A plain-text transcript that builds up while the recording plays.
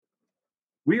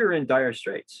we are in dire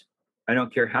straits. I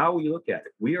don't care how we look at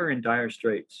it. We are in dire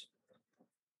straits.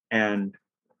 And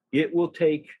it will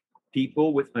take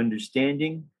people with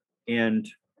understanding and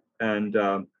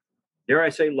dare I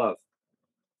say love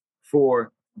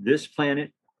for this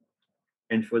planet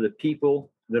and for the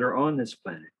people that are on this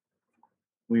planet.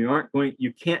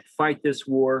 You can't fight this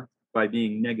war by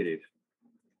being negative.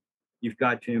 You've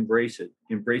got to embrace it,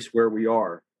 embrace where we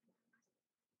are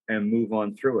and move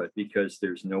on through it, because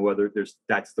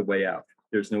that's the way out.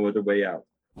 There's no other way out.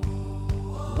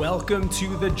 Welcome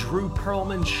to the Drew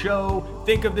Perlman Show.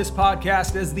 Think of this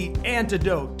podcast as the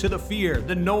antidote to the fear,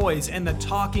 the noise, and the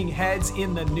talking heads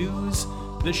in the news.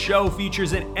 The show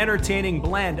features an entertaining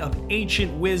blend of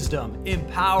ancient wisdom,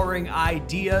 empowering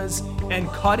ideas, and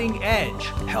cutting-edge,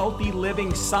 healthy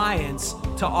living science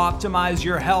to optimize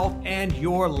your health and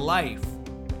your life.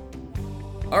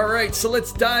 All right, so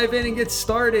let's dive in and get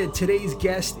started. Today's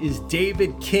guest is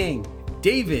David King.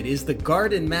 David is the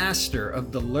garden master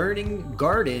of the Learning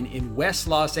Garden in West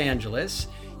Los Angeles.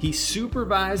 He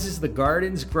supervises the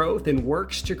garden's growth and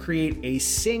works to create a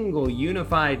single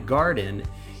unified garden.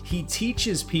 He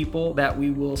teaches people that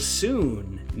we will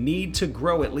soon need to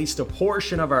grow at least a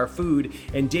portion of our food.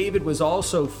 And David was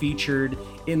also featured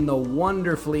in the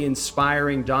wonderfully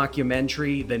inspiring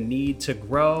documentary, The Need to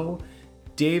Grow.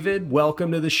 David,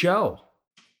 welcome to the show.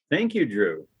 Thank you,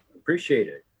 Drew. Appreciate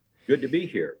it. Good to be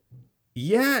here.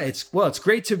 Yeah, it's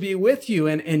great to be with you.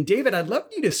 And David, I'd love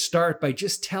you to start by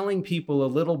just telling people a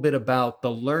little bit about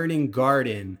the Learning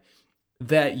Garden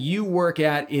that you work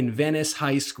at in Venice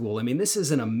High School. I mean, this is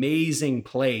an amazing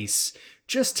place.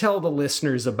 Just tell the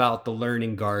listeners about the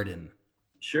Learning Garden.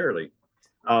 Surely.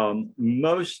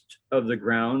 Most of the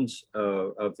grounds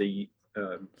of the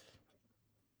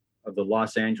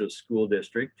Los Angeles School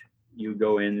District, you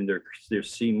go in and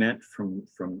there's cement from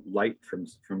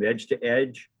edge to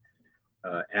edge,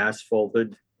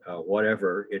 asphalted,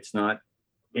 whatever. It's not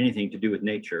anything to do with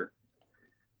nature.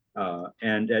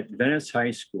 And at Venice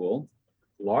High School,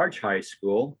 large high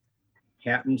school,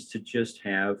 happens to just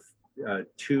have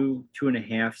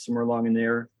 2.5, somewhere along in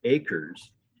there, acres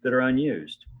that are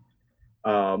unused.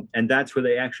 And that's where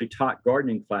they actually taught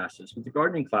gardening classes. But the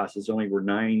gardening classes only were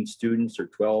 9 students or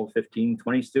 12, 15,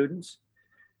 20 students.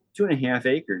 2.5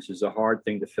 acres is a hard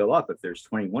thing to fill up if there's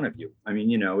 21 of you. I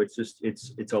mean,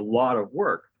 it's a lot of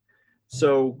work.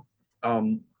 So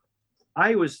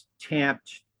I was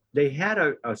tapped. They had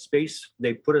a space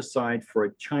they put aside for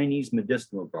a Chinese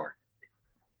medicinal garden.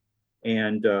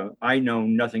 And I know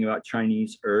nothing about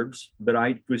Chinese herbs, but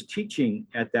I was teaching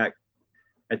at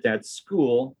that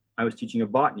school. I was teaching a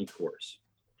botany course.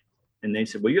 And they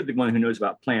said, well, you're the one who knows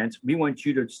about plants. We want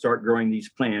you to start growing these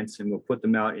plants, and we'll put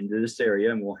them out into this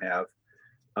area, and we'll have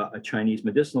a Chinese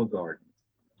medicinal garden.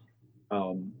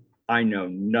 I know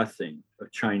nothing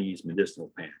of Chinese medicinal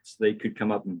plants. They could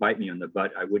come up and bite me on the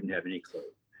butt. I wouldn't have any clue.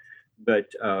 But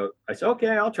I said,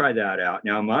 okay, I'll try that out.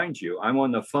 Now, mind you, I'm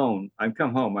on the phone. I'm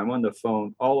on the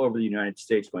phone all over the United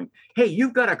States going, hey,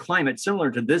 you've got a climate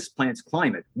similar to this plant's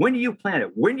climate. When do you plant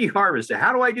it? When do you harvest it?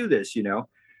 How do I do this?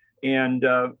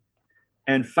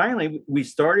 And finally,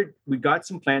 we got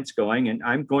some plants going, and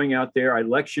I'm going out there. I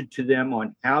lectured to them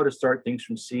on how to start things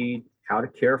from seed, how to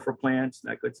care for plants,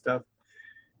 that good stuff.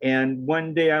 And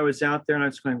one day I was out there and I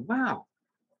was going, wow,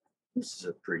 this is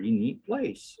a pretty neat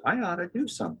place. I ought to do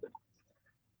something.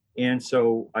 And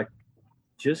so I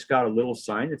just got a little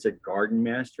sign that said Garden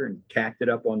Master and tacked it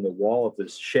up on the wall of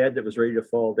this shed that was ready to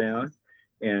fall down,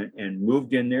 and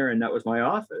moved in there. And that was my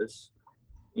office.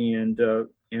 And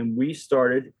we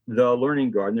started the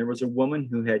Learning Garden. There was a woman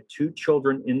who had 2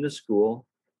 children in the school.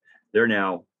 They're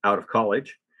now out of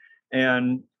college.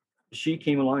 And she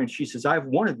came along and she says, I've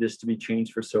wanted this to be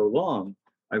changed for so long.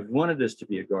 I've wanted this to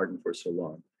be a garden for so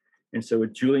long. And so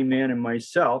with Julie Mann and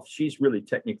myself, she's really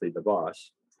technically the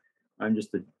boss. I'm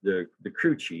just the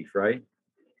crew chief, right?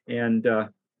 And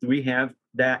we have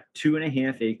that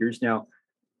 2.5 acres. Now,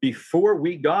 before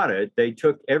we got it, they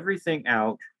took everything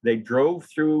out. They drove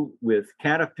through with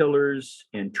caterpillars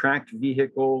and tracked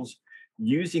vehicles,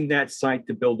 using that site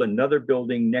to build another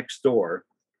building next door.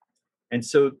 And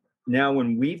so now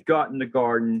when we've gotten the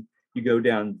garden, you go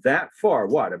down that far,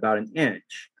 about an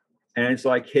inch, and it's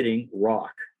like hitting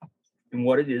rock. And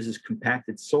what it is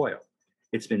compacted soil.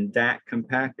 It's been that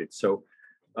compacted. So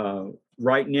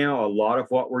right now, a lot of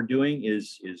what we're doing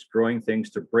is growing things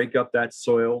to break up that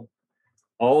soil.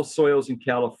 All soils in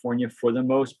California, for the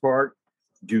most part,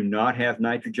 do not have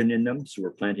nitrogen in them. So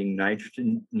we're planting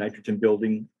nitrogen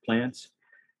building plants,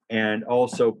 and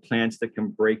also plants that can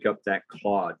break up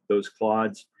those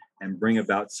clods, and bring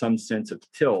about some sense of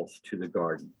tilth to the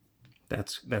garden.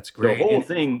 That's great. The whole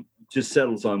thing just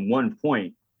settles on one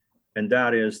point, and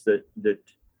that is that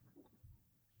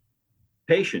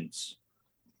patience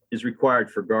is required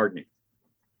for gardening.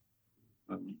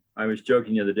 I was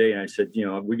joking the other day, and I said,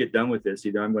 if we get done with this,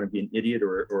 either I'm going to be an idiot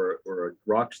or a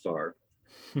rock star.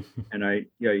 And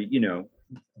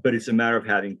but it's a matter of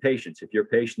having patience. If you're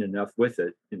patient enough with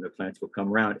it, the plants will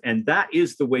come around. And that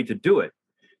is the way to do it,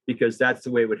 because that's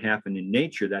the way it would happen in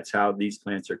nature. That's how these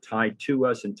plants are tied to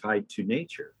us and tied to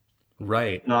nature.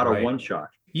 Right. Not a one shot.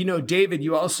 David,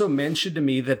 you also mentioned to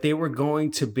me that they were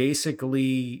going to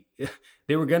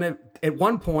at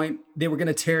one point, they were going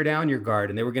to tear down your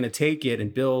garden. They were going to take it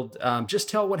and build, just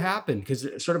tell what happened,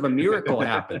 because sort of a miracle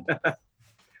happened.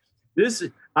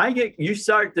 You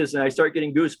start this and I start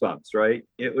getting goosebumps, right?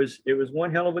 It was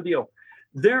one hell of a deal.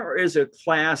 There is a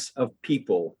class of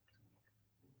people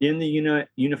in the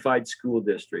Unified School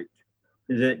District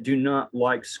that do not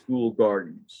like school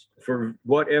gardens. For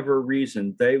whatever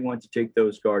reason, they want to take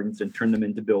those gardens and turn them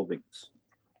into buildings.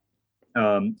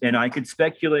 And I could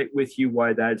speculate with you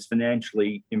why that's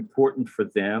financially important for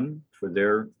them, for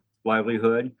their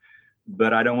livelihood,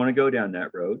 but I don't want to go down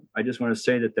that road. I just want to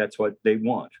say that that's what they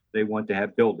want. They want to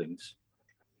have buildings.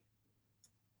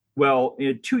 Well,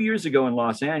 2 years ago in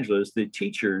Los Angeles, the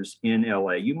teachers in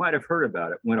LA, you might have heard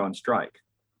about it, went on strike.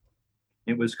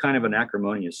 It was kind of an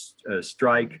acrimonious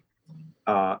strike.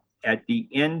 At the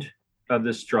end of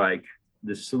the strike,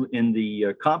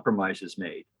 the compromises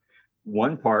made,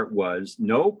 one part was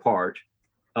no part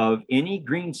of any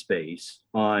green space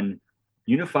on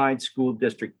Unified School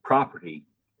District property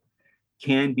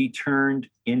can be turned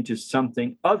into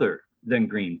something other than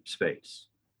green space,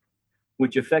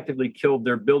 which effectively killed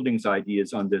their buildings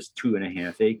ideas on this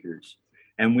 2.5 acres.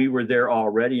 And we were there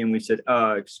already, and we said,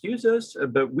 excuse us,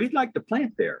 but we'd like to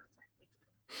plant there.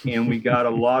 And we got a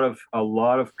lot of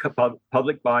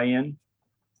public buy-in.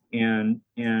 And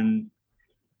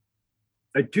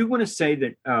I do want to say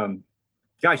that,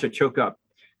 gosh, I choke up,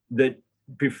 that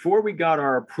before we got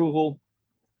our approval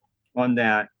on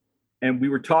that, and we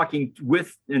were talking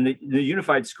and the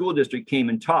Unified School District came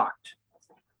and talked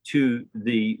to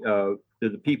the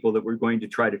people that were going to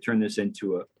try to turn this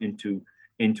into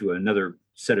another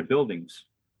set of buildings.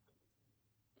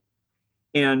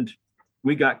 And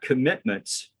we got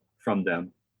commitments from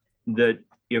them that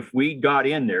if we got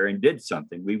in there and did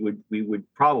something, we would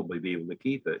probably be able to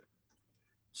keep it.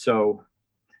 So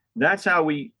that's how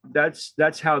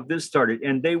this started.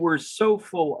 And they were so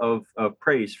full of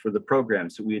praise for the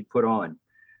programs that we had put on.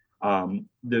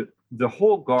 The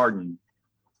whole garden,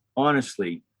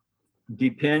 honestly,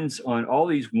 depends on all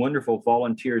these wonderful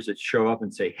volunteers that show up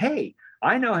and say, hey,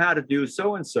 I know how to do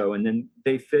so-and-so. And then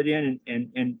they fit in.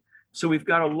 And so we've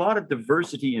got a lot of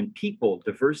diversity in people,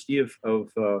 diversity of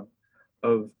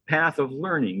path of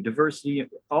learning, diversity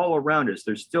all around us.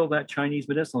 There's still that Chinese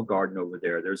medicinal garden over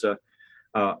there. There's a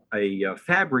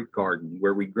fabric garden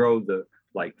where we grow the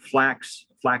flax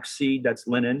seed, that's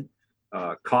linen,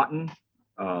 cotton,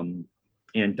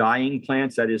 and dyeing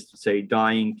plants. That is to say,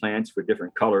 dyeing plants for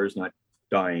different colors, not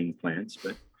dyeing plants,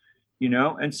 but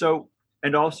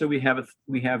and also we have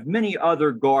many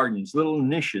other gardens, little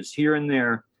niches here and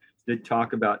there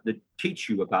that teach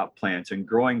you about plants and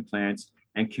growing plants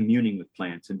and communing with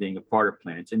plants and being a part of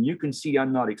plants. And you can see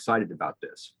I'm not excited about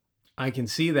this. I can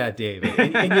see that, David.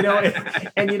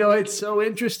 And it's so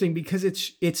interesting because it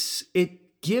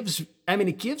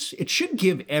should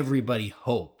give everybody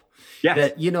hope.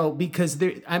 Yes. That, because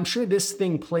I'm sure this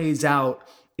thing plays out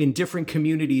in different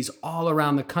communities all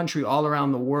around the country, all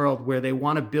around the world, where they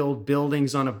want to build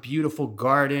buildings on a beautiful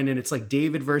garden. And it's like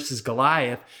David versus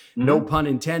Goliath, no pun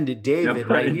intended, David,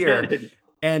 no right intended. Here.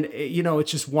 And,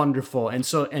 it's just wonderful. And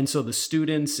so the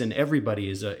students and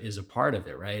everybody is a part of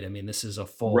it, right? I mean, this is a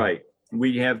full. Right.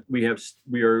 It's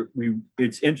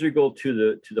integral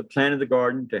to the plan of the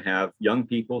garden to have young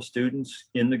people, students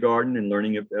in the garden and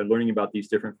learning about these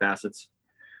different facets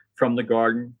from the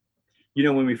garden.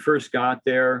 When we first got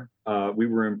there, we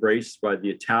were embraced by the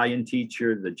Italian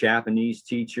teacher, the Japanese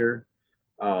teacher,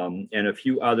 and a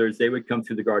few others. They would come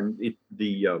through the garden.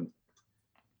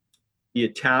 The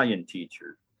Italian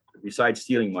teacher, besides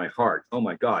stealing my heart, oh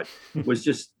my God, was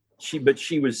just she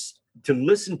was, to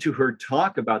listen to her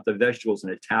talk about the vegetables in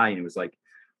Italian, it was like,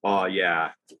 oh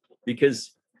yeah,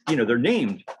 because they're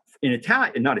named in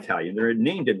Italian, not Italian, they're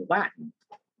named in Latin,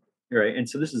 right? And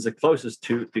so this is the closest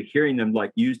to hearing them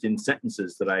used in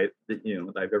sentences that I've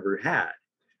ever had.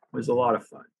 It was a lot of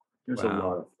fun. It was a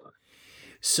lot of fun.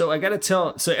 So I got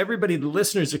to so everybody, the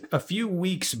listeners, a few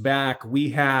weeks back,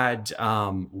 we had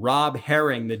Rob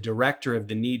Herring, the director of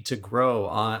The Need to Grow,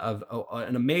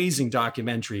 an amazing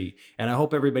documentary. And I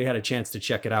hope everybody had a chance to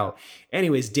check it out.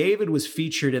 Anyways, David was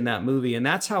featured in that movie. And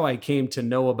that's how I came to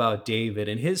know about David,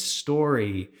 and his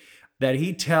story that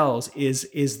he tells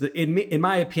in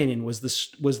my opinion, was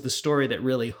the story that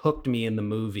really hooked me in the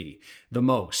movie the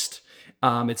most.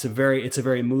 It's a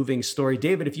very moving story.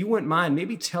 David, if you wouldn't mind,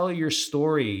 maybe tell your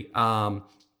story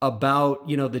about,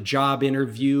 the job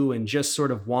interview and just sort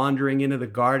of wandering into the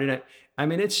garden. I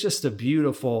mean, it's just a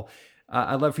beautiful.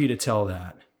 I'd love for you to tell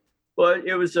that. Well,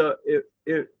 it was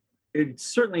it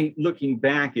certainly, looking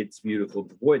back, it's beautiful.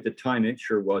 But boy, at the time, it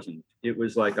sure wasn't. It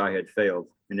was like I had failed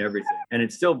in everything, and it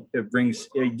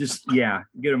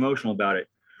get emotional about it.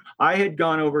 I had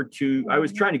gone over I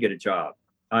was trying to get a job.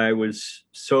 I was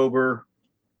sober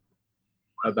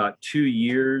about 2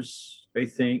 years, I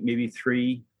think, maybe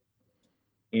 3.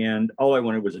 And all I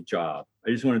wanted was a job.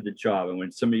 I just wanted the job. And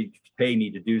when somebody paid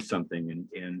me to do something,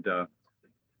 and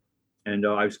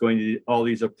I was going to all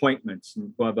these appointments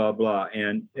and blah, blah, blah.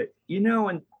 And,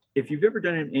 and if you've ever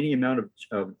done any amount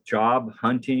of job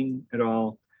hunting at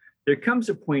all, there comes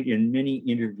a point in many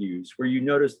interviews where you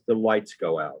notice the lights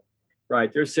go out,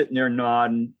 right? They're sitting there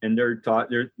nodding, and they're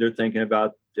thinking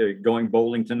about going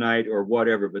bowling tonight or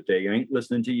whatever, but they ain't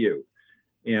listening to you.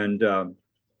 And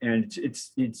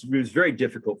it was very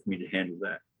difficult for me to handle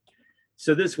that.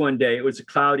 So this one day, it was a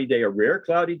cloudy day, a rare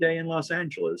cloudy day in Los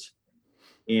Angeles.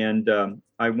 And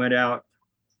I went out,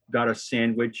 got a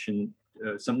sandwich and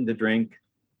something to drink,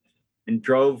 and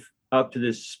drove up to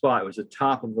this spot. It was the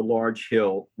top of a large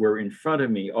hill, where in front of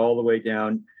me, all the way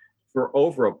down for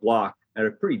over a block at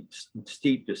a pretty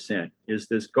steep descent, is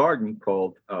this garden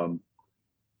called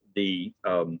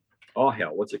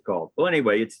what's it called? Well,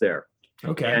 anyway, it's there.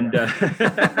 Okay. And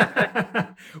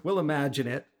we'll imagine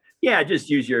it. Yeah, just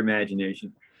use your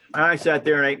imagination. I sat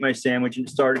there and ate my sandwich, and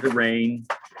it started to rain.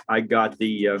 I got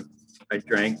I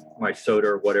drank my soda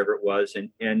or whatever it was,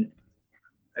 and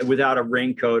without a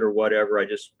raincoat or whatever, I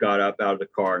just got up out of the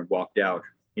car and walked out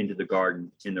into the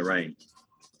garden in the rain.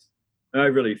 And I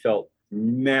really felt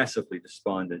massively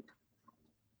despondent.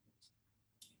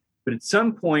 But at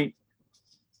some point,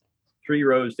 3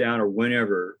 rows down or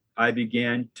whenever, I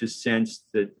began to sense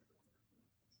that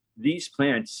these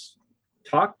plants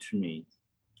talked to me.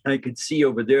 I could see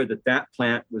over there that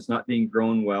plant was not being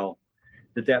grown well,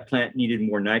 that plant needed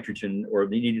more nitrogen, or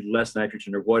they needed less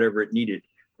nitrogen, or whatever it needed.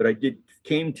 But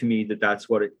came to me that's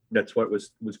what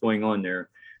was going on there.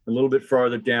 A little bit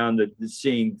farther down,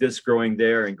 seeing this growing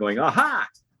there and going, aha,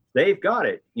 they've got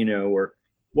it, or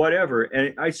whatever.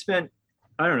 And I spent,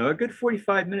 I don't know, a good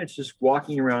 45 minutes just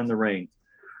walking around in the rain.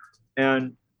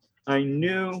 And I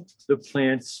knew the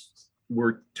plants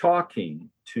were talking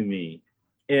to me.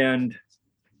 And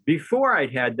before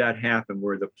I'd had that happen,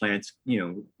 where the plants,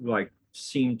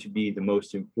 seemed to be the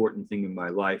most important thing in my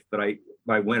life, but I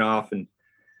went off and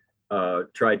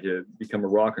tried to become a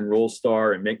rock and roll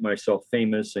star and make myself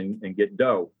famous and get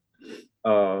dough.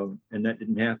 And that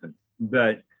didn't happen.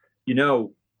 But,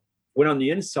 when on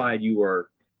the inside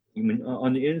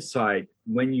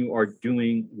when you are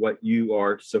doing what you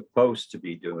are supposed to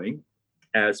be doing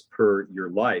as per your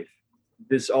life,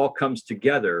 this all comes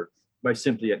together by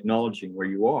simply acknowledging where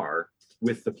you are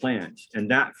with the plants. And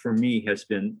that, for me, has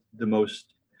been the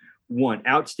most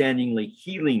outstandingly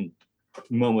healing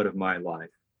moment of my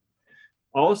life.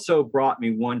 Also brought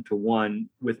me one-to-one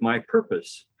with my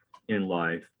purpose in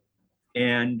life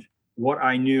and what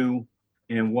I knew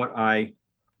and what I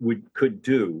could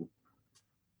do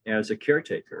as a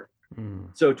caretaker.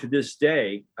 So to this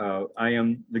day, I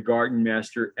am the garden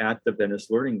master at the Venice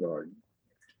Learning Garden.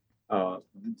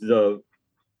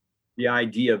 The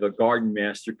idea of a garden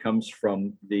master comes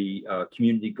from the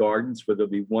community gardens, where there'll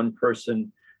be one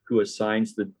person who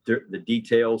assigns the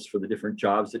details for the different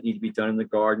jobs that need to be done in the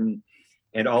garden.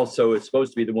 And also, it's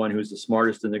supposed to be the one who's the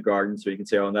smartest in the garden. So you can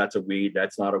say, oh, that's a weed,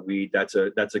 that's not a weed, that's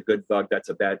a good bug, that's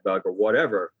a bad bug, or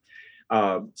whatever.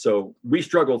 So we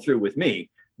struggle through with me.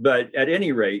 But at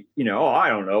any rate, I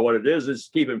don't know what it is. Let's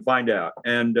keep it and find out.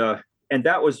 And that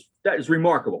is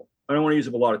remarkable. I don't want to use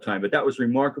up a lot of time, but that was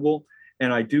remarkable.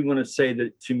 And I do want to say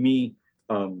that, to me,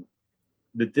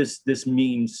 that this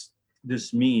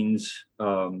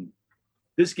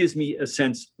gives me a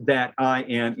sense that I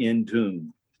am in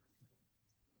Doom,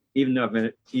 even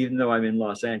though I'm in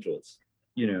Los Angeles.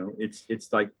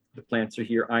 It's like the plants are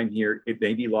here, I'm here. It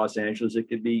may be Los Angeles, it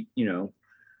could be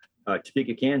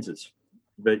Topeka, Kansas,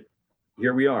 but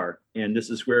here we are. And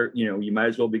this is where you might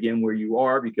as well begin where you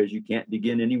are, because you can't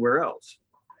begin anywhere else.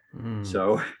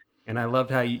 So And I loved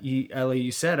how Ellie,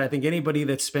 you said, I think anybody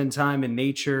that spent time in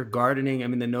nature, gardening, I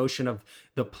mean, the notion of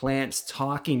the plants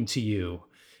talking to you.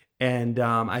 And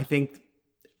I think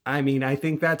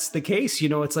that's the case. You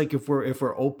know, it's like if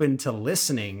we're open to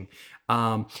listening.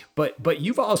 But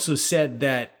you've also said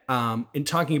that in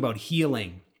talking about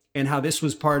healing and how this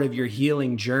was part of your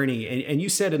healing journey, and you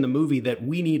said in the movie that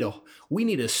we need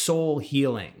a soul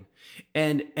healing.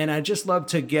 And I just love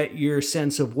to get your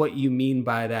sense of what you mean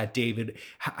by that, David.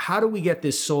 How do we get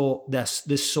this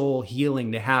soul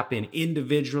healing to happen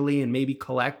individually and maybe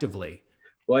collectively?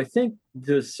 Well, I think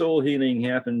the soul healing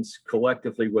happens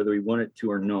collectively, whether we want it to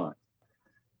or not.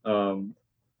 And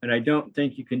I don't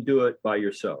think you can do it by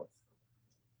yourself,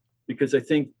 because I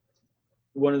think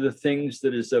one of the things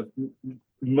that's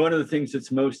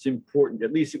most important,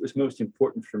 at least it was most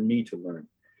important for me to learn,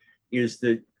 is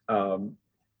that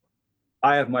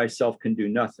I of myself can do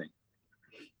nothing,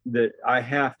 that I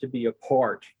have to be a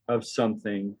part of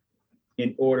something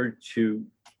in order to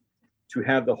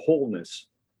have the wholeness.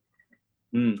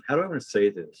 How do I want to say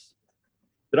this?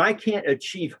 That I can't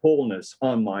achieve wholeness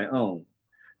on my own.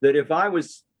 That if I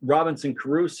was Robinson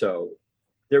Crusoe,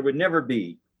 there would never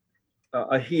be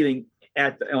a healing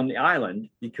on the island,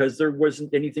 because there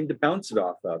wasn't anything to bounce it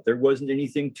off of. There wasn't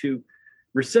anything to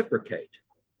reciprocate.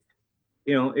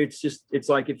 You know, it's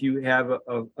like if you have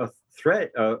a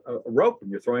thread, a rope,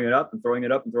 and you're throwing it up and throwing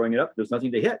it up and throwing it up, there's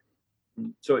nothing to hit.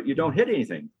 So you don't hit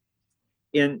anything.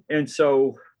 And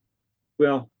so,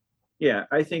 well, yeah,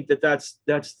 I think that's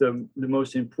the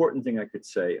most important thing I could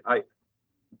say.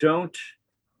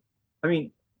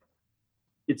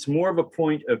 It's more of a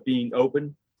point of being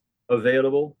open,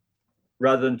 available,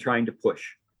 rather than trying to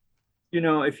push. You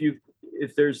know, if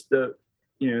there's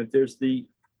the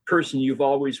person you've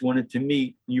always wanted to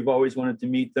meet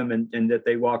them, and that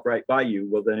they walk right by you,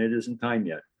 well, then it isn't time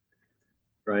yet.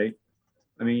 Right?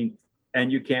 I mean,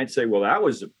 and you can't say, well, that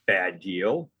was a bad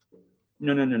deal.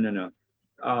 No.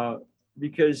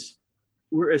 Because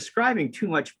we're ascribing too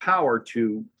much power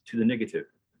to the negative.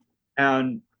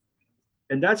 And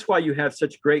that's why you have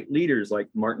such great leaders like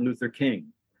Martin Luther King,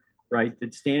 right?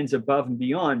 That stands above and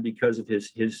beyond because of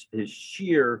his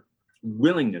sheer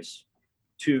willingness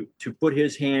to put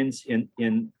his hands in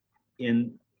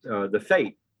the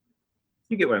fate.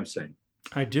 You get what I'm saying?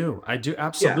 I do.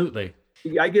 Absolutely.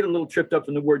 Yeah. I get a little tripped up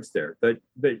in the words there, but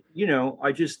you know,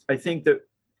 I think that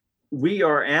we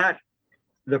are at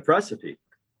the precipice.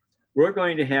 We're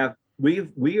going to have,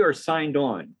 we are signed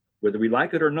on, whether we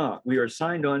like it or not, we are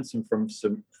signed on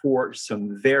for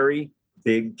some very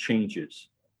big changes.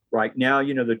 Right now,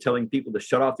 you know, they're telling people to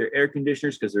shut off their air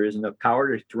conditioners because there isn't enough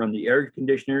power to run the air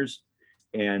conditioners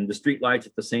and the street lights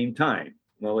at the same time.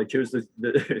 Well, they chose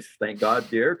the thank God,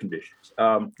 the air conditioners.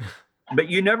 But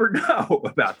you never know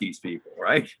about these people,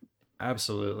 right?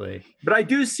 Absolutely. But I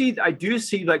do see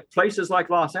like places like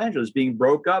Los Angeles being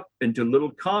broke up into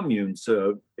little communes,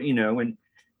 you know, and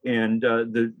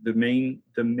the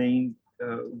main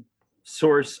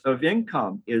source of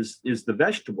income is the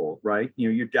vegetable, right? You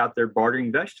know, you're out there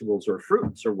bartering vegetables or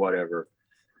fruits or whatever.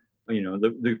 You know,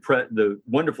 the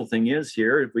wonderful thing is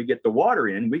here, if we get the water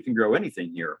in, we can grow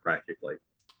anything here practically.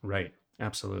 Right.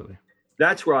 Absolutely.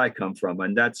 That's where I come from,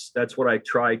 and that's what I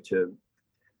try to.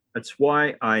 That's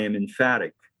why I am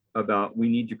emphatic about we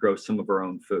need to grow some of our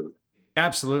own food.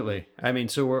 Absolutely. I mean,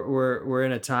 so we're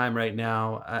in a time right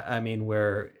now. I mean,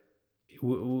 where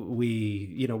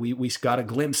we got a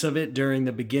glimpse of it during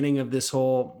the beginning of this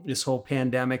whole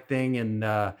pandemic thing, and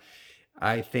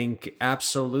I think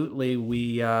absolutely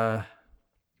we're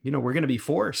going to be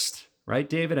forced, right,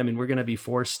 David? I mean, we're going to be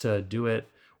forced to do it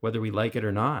whether we like it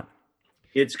or not.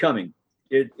 It's coming.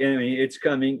 It's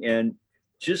coming, and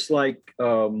just like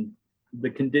the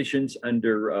conditions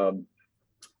under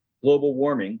global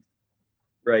warming,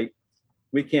 right?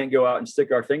 We can't go out and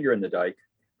stick our finger in the dike,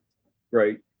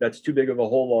 right? That's too big of a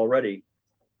hole already,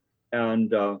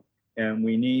 and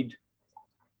we need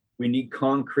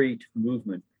concrete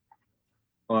movement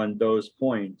on those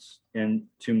points. And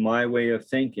to my way of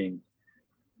thinking,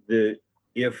 that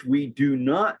if we do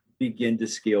not begin to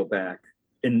scale back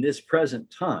in this present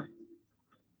time,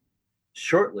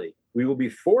 shortly we will be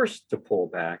forced to pull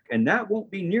back, and that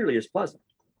won't be nearly as pleasant.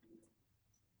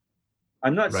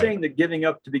 I'm not saying that giving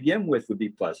up to begin with would be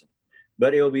pleasant,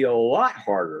 but it'll be a lot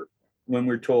harder when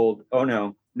we're told, oh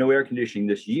no air conditioning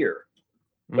this year.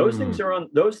 Those things are in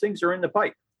the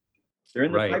pipe. They're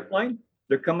in the pipeline.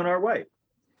 They're coming our way.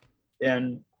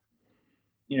 And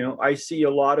you know, I see a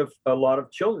lot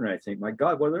of children. I think, my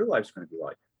God, what are their lives going to be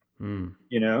like?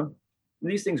 You know,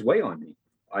 and these things weigh on me.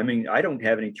 I mean, I don't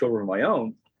have any children of my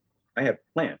own. I have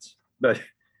plants, but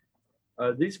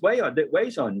that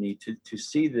weighs on me to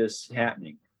see this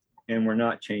happening, and we're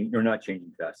not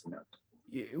changing fast enough.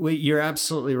 Well, you're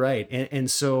absolutely right.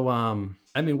 And so,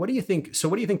 I mean, what do you think? So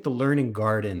what do you think the learning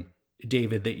garden,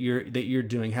 David, that you're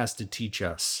doing has to teach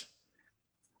us?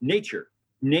 Nature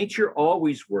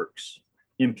always works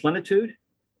in plenitude.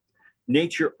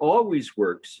 Nature always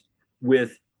works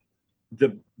with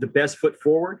the best foot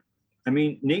forward. I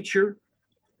mean, nature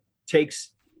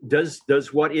does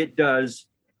what it does.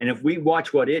 And if we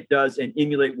watch what it does and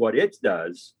emulate what it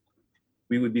does,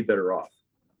 we would be better off.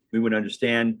 We would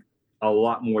understand a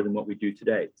lot more than what we do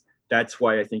today. That's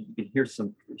why I think you can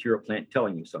hear a plant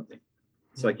telling you something.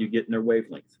 It's like you get in their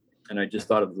wavelength. And I just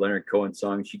thought of the Leonard Cohen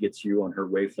song, She Gets You on Her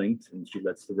Wavelength, and she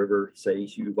lets the river say,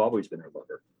 You've always been her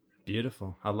lover.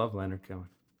 Beautiful. I love Leonard Cohen.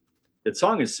 That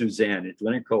song is Suzanne. It's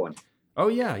Leonard Cohen. Oh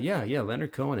yeah.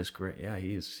 Leonard Cohen is great. Yeah,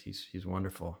 he's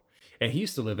wonderful. And he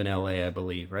used to live in LA, I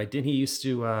believe, right? Didn't he used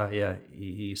to he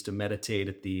used to meditate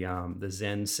at the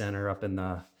Zen Center up in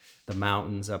the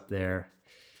mountains up there.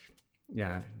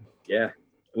 Yeah. Yeah.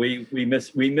 We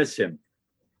miss him.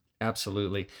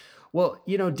 Absolutely. Well,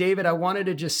 David, I wanted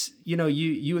to just,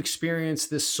 you experience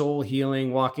this soul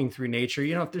healing walking through nature.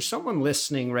 If there's someone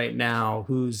listening right now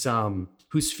who's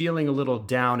feeling a little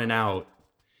down and out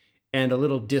and a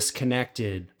little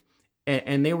disconnected,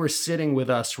 and they were sitting with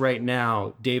us right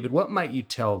now, David, what might you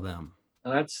tell them?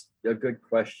 That's a good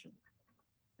question.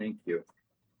 Thank you.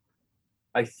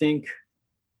 I think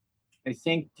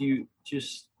you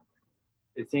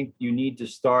need to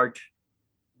start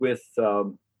with,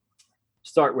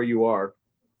 start where you are.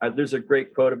 There's a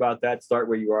great quote about that. Start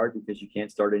where you are because you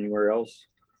can't start anywhere else.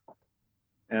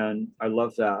 And I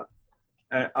love that.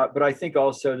 But I think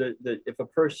also that if a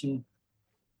person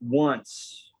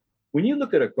wants, when you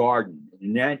look at a garden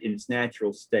in its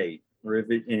natural state, or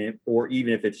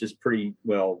even if it's just pretty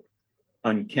well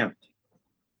unkempt,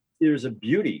 there's a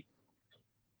beauty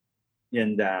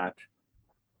in that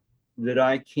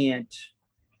I can't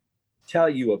tell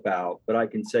you about, but I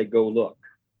can say, go look.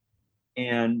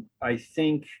 And I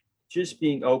think just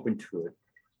being open to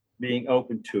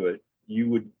it,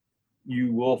 you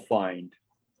will find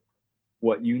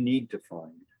what you need to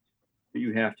find, but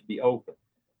you have to be open.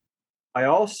 I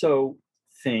also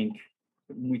think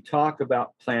when we talk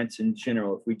about plants in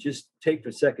general, if we just take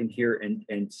a second here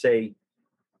and say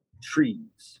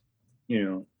trees,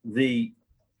 the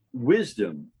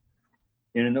wisdom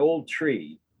in an old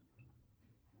tree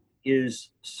is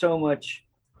so much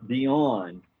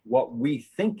beyond what we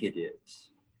think it is.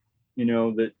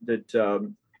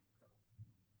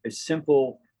 As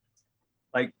simple,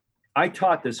 like I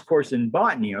taught this course in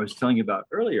botany I was telling you about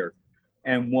earlier,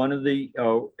 and one of the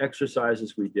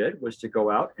exercises we did was to go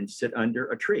out and sit under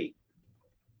a tree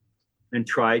and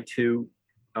try to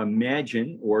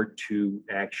imagine or to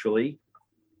actually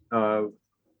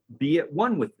be at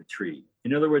one with the tree.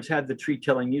 In other words, have the tree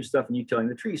telling you stuff and you telling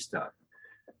the tree stuff.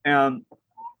 And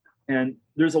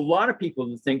there's a lot of people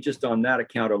who think just on that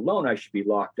account alone I should be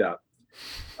locked up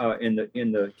in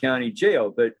the county jail.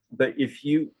 But if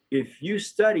you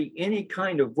study any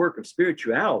kind of work of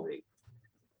spirituality,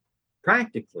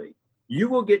 practically, you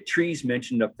will get trees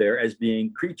mentioned up there as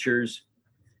being creatures.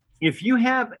 If you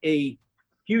have a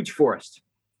huge forest,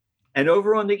 and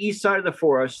over on the east side of the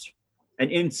forest,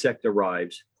 an insect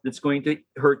arrives that's going to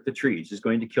hurt the trees, is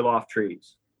going to kill off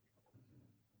trees.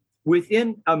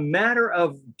 Within a matter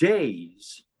of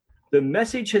days, the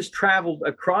message has traveled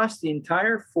across the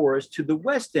entire forest to the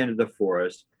west end of the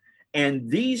forest. And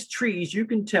these trees, you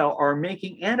can tell, are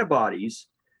making antibodies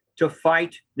to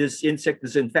fight this insect,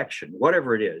 this infection,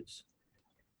 whatever it is.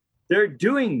 They're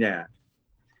doing that.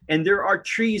 And there are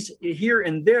trees here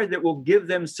and there that will give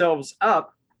themselves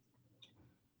up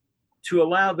to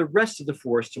allow the rest of the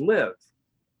forest to live.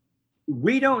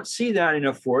 We don't see that in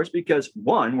a forest because,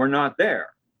 one, we're not there.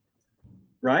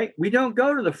 Right? We don't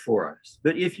go to the forest,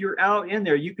 but if you're out in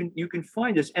there, you can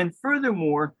find this. And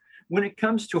furthermore, when it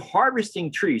comes to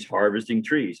harvesting trees,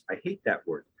 I hate that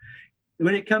word.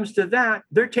 When it comes to that,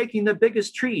 they're taking the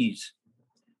biggest trees,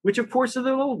 which of course are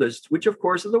the oldest, which of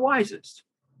course are the wisest.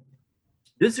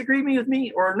 Disagree with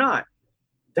me or not?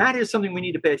 That is something we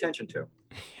need to pay attention to.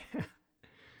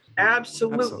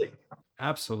 Absolutely.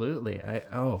 Absolutely.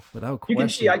 Without question. You can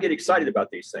see I get excited about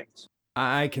these things.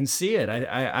 I can see it.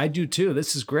 I do too.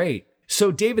 This is great.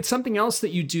 So David, something else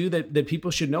that you do that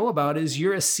people should know about is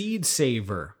you're a seed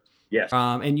saver. Yes.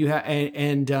 And you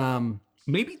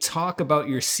maybe talk about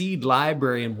your seed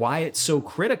library and why it's so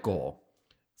critical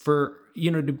for,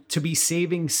 to be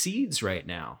saving seeds right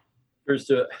now. There's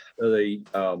the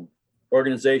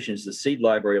organization is the Seed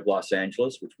Library of Los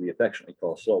Angeles, which we affectionately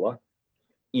call SOLA.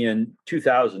 in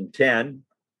 2010,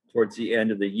 towards the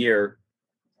end of the year,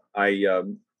 I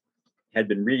had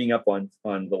been reading up on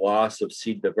the loss of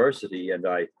seed diversity, and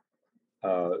I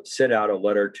sent out a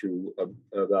letter to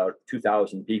about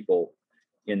 2,000 people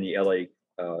in the LA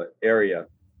area.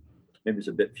 Maybe it's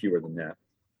a bit fewer than that,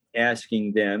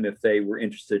 asking them if they were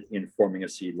interested in forming a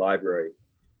seed library.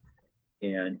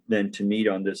 And then to meet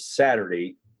on this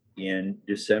Saturday in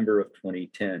December of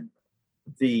 2010.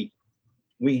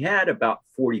 We had about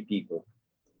 40 people,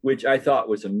 which I thought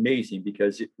was amazing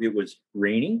because it was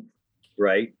raining,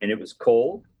 right? And it was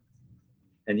cold.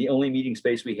 And the only meeting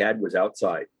space we had was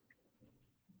outside.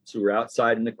 So we're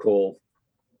outside in the cold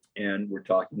and we're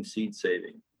talking seed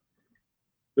saving.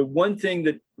 The one thing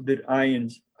that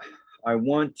I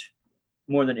want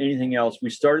more than anything else, we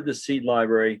started the seed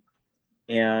library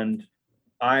and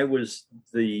I was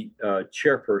the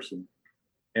chairperson,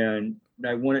 and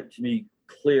I want it to be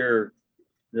clear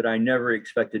that I never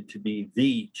expected to be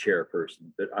the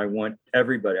chairperson, that I want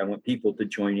people to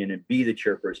join in and be the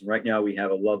chairperson. Right now we have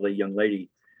a lovely young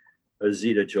lady,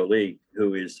 Azita Jolie,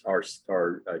 who is our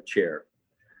chair.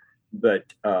 But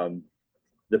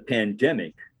the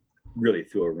pandemic really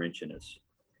threw a wrench in us.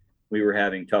 We were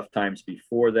having tough times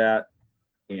before that,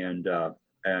 and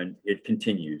it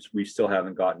continues. We still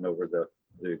haven't gotten over the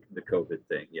COVID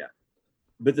thing yet.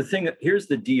 But here's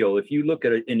the deal. If you look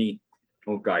at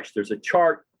there's a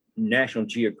chart, National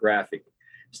Geographic,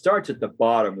 starts at the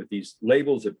bottom with these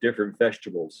labels of different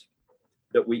vegetables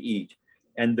that we eat.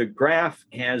 And the graph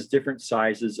has different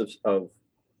sizes of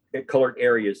colored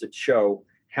areas that show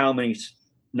how many,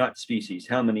 not species,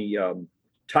 how many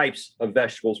types of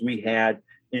vegetables we had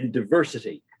in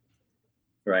diversity,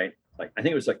 right? Like, I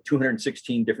think it was like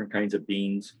 216 different kinds of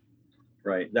beans,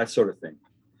 right? That sort of thing.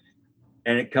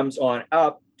 And it comes on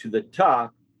up to the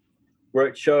top where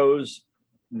it shows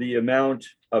the amount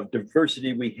of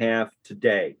diversity we have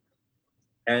today.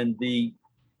 And the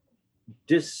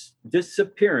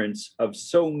disappearance of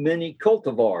so many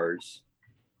cultivars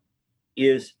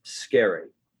is scary.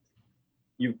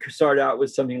 You start out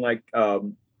with something like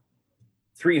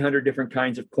 300 different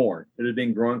kinds of corn that have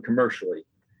been grown commercially,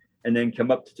 and then come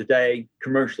up to today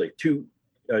commercially to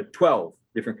 12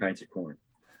 different kinds of corn.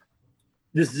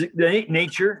 This is the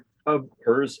nature of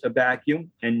hers a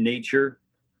vacuum, and nature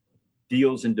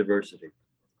deals in diversity.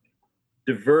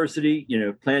 Diversity,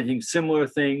 planting similar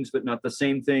things, but not the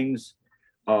same things,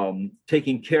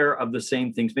 taking care of the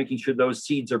same things, making sure those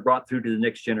seeds are brought through to the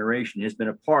next generation has been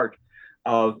a part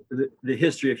of the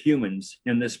history of humans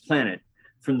in this planet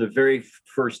from the very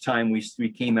first time we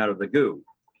came out of the goo.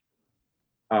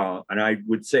 And I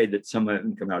would say that some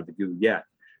haven't come out of the goo yet.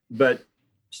 But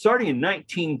starting in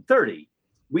 1930,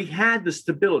 we had the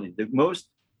stability, the most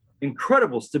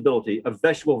incredible stability of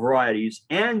vegetable varieties,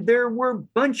 and there were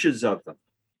bunches of them.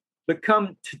 But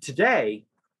come to today,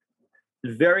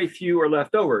 very few are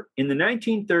left over. In the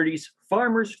 1930s,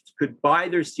 farmers could buy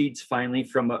their seeds finally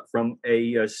from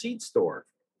a seed store.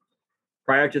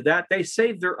 Prior to that, they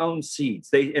saved their own seeds.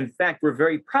 They, in fact, were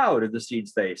very proud of the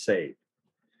seeds they saved.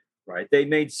 Right? They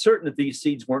made certain that these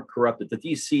seeds weren't corrupted, that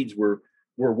these seeds were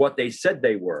what they said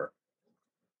they were.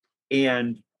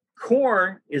 And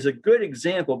corn is a good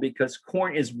example because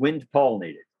corn is wind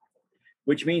pollinated,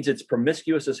 which means it's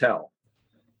promiscuous as hell.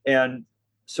 And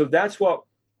so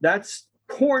that's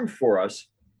corn for us.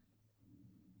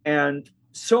 And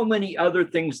so many other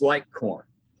things like corn,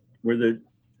 where the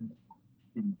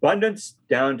abundance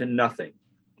down to nothing.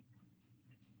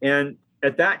 And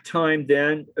at that time,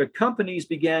 then, companies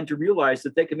began to realize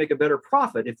that they could make a better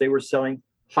profit if they were selling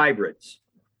hybrids.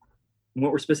 And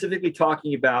what we're specifically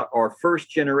talking about are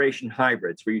first-generation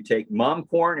hybrids, where you take mom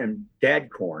corn and dad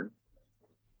corn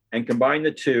and combine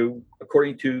the two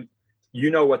according to,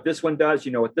 what this one does,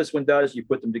 what this one does, you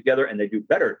put them together and they do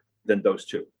better than those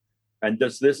two. And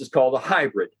this is called a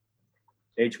hybrid,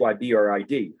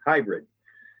 hybrid, hybrid.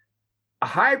 A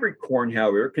hybrid corn,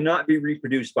 however, cannot be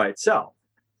reproduced by itself,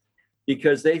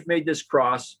 because they've made this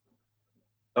cross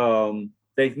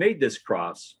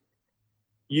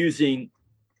using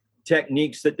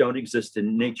techniques that don't exist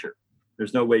in nature.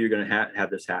 There's no way you're going to have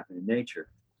this happen in nature.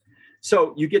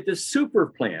 So you get this super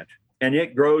plant, and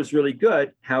it grows really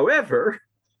good. However,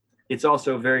 it's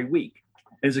also very weak.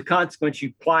 As a consequence,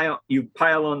 you pile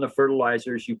on the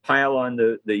fertilizers, you pile on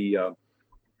the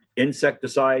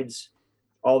insecticides,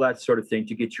 all that sort of thing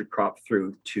to get your crop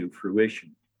through to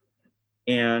fruition.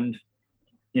 And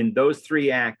in those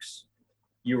three acts,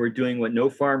 you are doing what no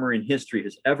farmer in history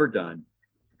has ever done.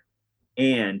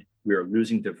 And we are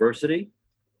losing diversity.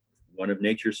 One of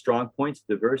nature's strong points,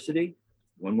 diversity.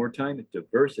 One more time,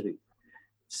 diversity.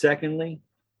 Secondly,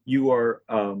 you are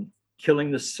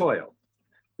killing the soil.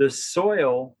 The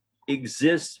soil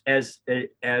exists as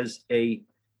a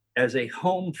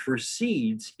home for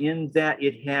seeds, in that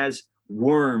it has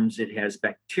worms, it has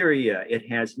bacteria, it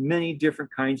has many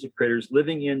different kinds of critters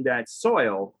living in that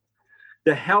soil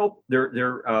to help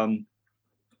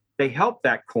they help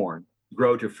that corn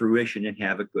grow to fruition and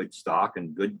have a good stalk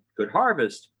and good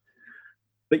harvest.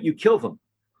 But you kill them,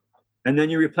 and then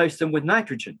you replace them with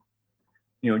nitrogen,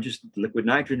 just liquid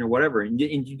nitrogen or whatever, and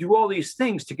you do all these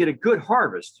things to get a good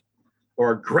harvest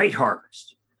or a great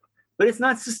harvest. But it's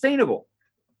not sustainable.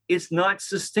 It's not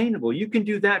sustainable. You can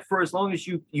do that for as long as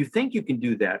you think you can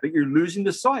do that, but you're losing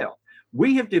the soil.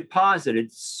 We have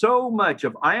deposited so much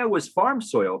of Iowa's farm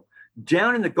soil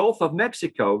down in the Gulf of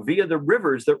Mexico via the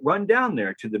rivers that run down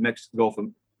there to the Gulf of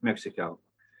Mexico.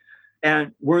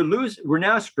 And we're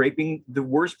now scraping the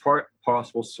worst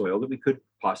possible soil that we could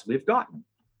possibly have gotten.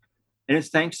 And it's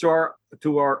thanks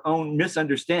to our own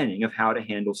misunderstanding of how to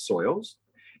handle soils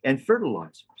and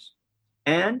fertilizers.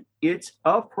 And it's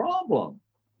a problem.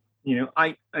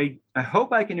 I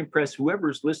hope I can impress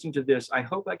whoever's listening to this. I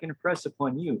hope I can impress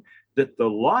upon you that the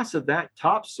loss of that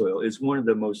topsoil is one of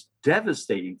the most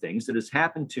devastating things that has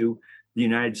happened to the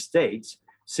United States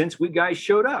since we guys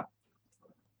showed up.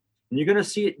 And you're going to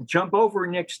see it jump over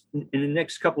in the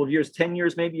next couple of years, 10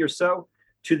 years maybe or so,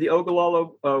 to the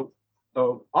Ogallala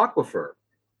aquifer,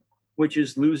 which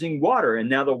is losing water. And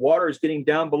now the water is getting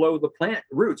down below the plant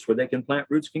roots, where plant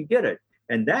roots can get it.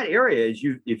 And that area,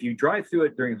 if you drive through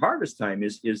it during harvest time,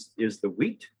 is the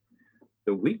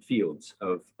wheat fields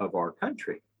of our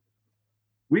country.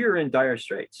 We are in dire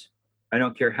straits. I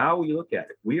don't care how we look at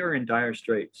it. We are in dire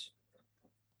straits.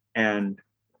 And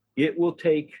it will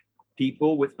take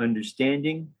people with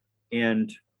understanding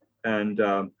and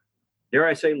dare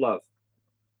I say love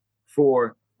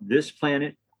for this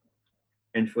planet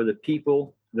and for the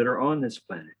people that are on this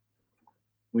planet.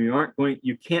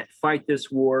 You can't fight this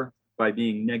war by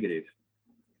being negative.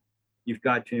 You've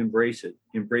got to embrace it,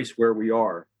 where we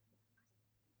are,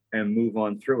 and move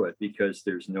on through it, because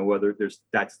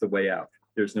that's the way out.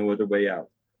 There's no other way out.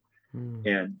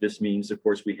 And this means, of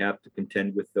course, we have to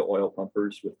contend with the oil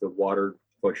pumpers, with the water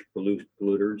push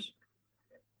polluters,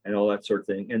 and all that sort of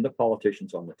thing, and the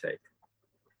politicians on the take.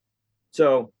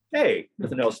 So, hey,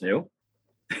 nothing else new.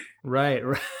 Right.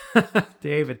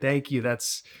 David, thank you.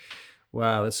 That's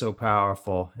so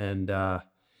powerful, and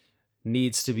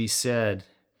needs to be said,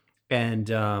 and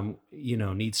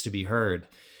needs to be heard.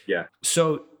 Yeah.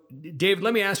 So, David,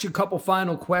 let me ask you a couple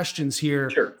final questions here.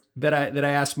 Sure. That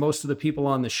I ask most of the people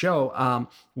on the show.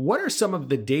 What are some of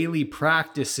the daily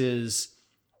practices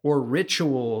or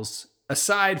rituals,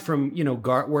 aside from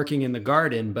working in the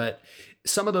garden, but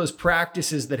some of those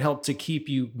practices that help to keep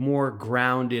you more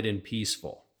grounded and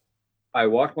peaceful? I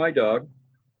walk my dog.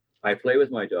 I play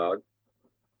with my dog.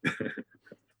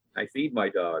 I feed my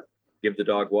dog. Give the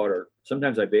dog water.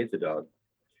 Sometimes I bathe the dog.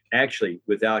 Actually,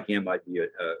 without him, I'd be a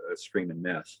screaming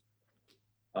mess.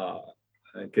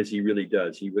 Because he really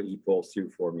does. He pulls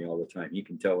through for me all the time. You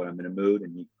can tell when I'm in a mood,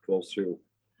 and he pulls through.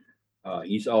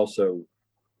 He's also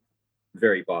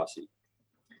very bossy,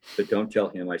 but don't tell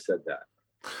him I said that.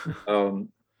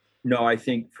 No, I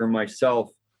think for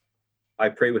myself, I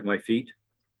pray with my feet.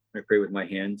 I pray with my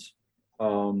hands.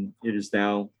 It is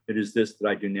this that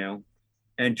I do now,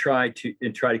 and try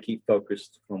to keep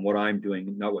focused on what I'm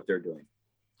doing, not what they're doing,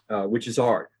 which is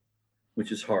hard.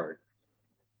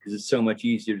 Because it's so much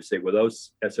easier to say, well,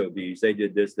 those SOBs, they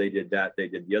did this, they did that, they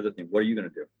did the other thing. What are you going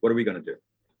to do? What are we going to do?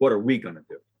 What are we going to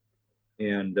do?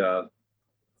 And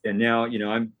now,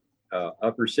 I'm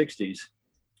upper 60s,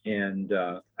 and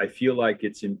I feel like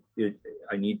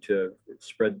I need to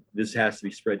spread. This has to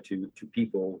be spread to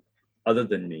people other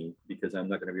than me, because I'm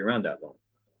not going to be around that long.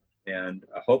 And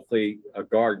hopefully, the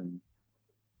garden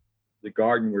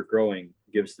we're growing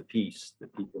gives the peace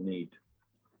that people need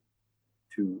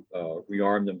to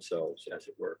rearm themselves, as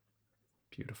it were.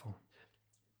 Beautiful.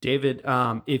 David,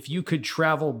 if you could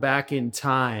travel back in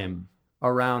time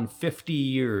around 50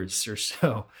 years or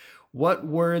so, what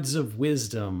words of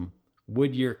wisdom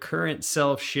would your current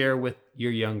self share with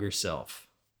your younger self?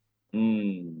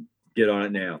 Get on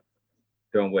it now.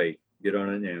 Don't wait. Get on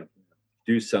it now.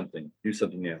 Do something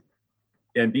now.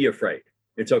 And be afraid.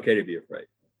 It's okay to be afraid.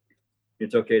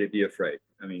 It's okay to be afraid.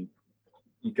 I mean,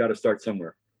 you got to start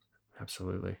somewhere.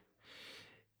 Absolutely.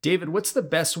 David, what's the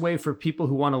best way for people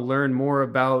who want to learn more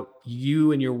about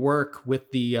you and your work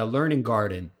with the Learning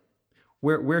Garden?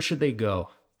 Where should they go?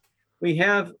 We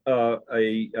have a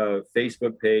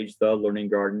Facebook page,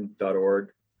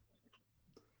 thelearninggarden.org.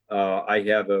 I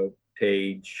have a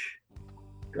page,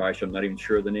 gosh, I'm not even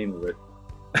sure of the name of it.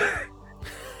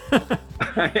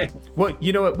 Well,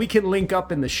 you know what? We can link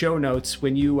up in the show notes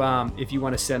when you, if you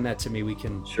want to send that to me, we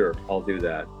can. Sure, I'll do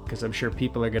that. Because I'm sure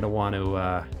people are going to want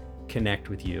to connect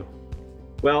with you.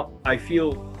 Well, I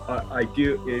feel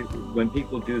when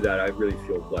people do that, I really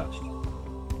feel blessed.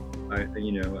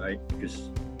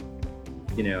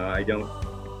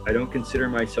 I don't consider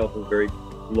myself a very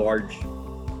large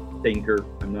thinker.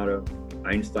 I'm not a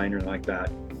Einstein or like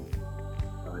that.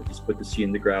 I just put the seed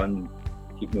in the ground and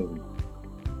keep moving.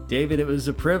 David, it was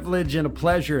a privilege and a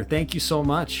pleasure. Thank you so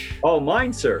much. Oh,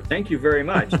 mine, sir. Thank you very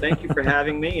much. Thank you for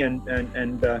having me, and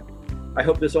I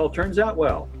hope this all turns out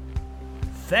well.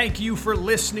 Thank you for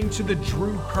listening to the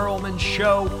Drew Perlman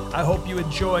Show. I hope you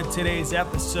enjoyed today's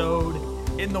episode.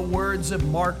 In the words of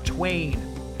Mark Twain,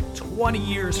 20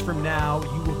 years from now,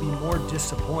 you will be more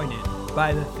disappointed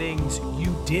by the things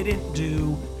you didn't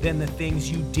do than the things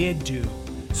you did do.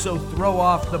 So throw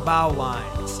off the bow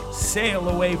lines, sail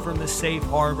away from the safe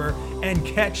harbor, and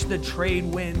catch the trade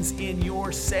winds in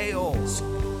your sails.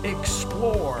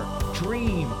 Explore,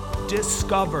 dream,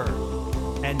 discover,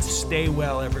 and stay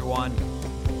well, everyone.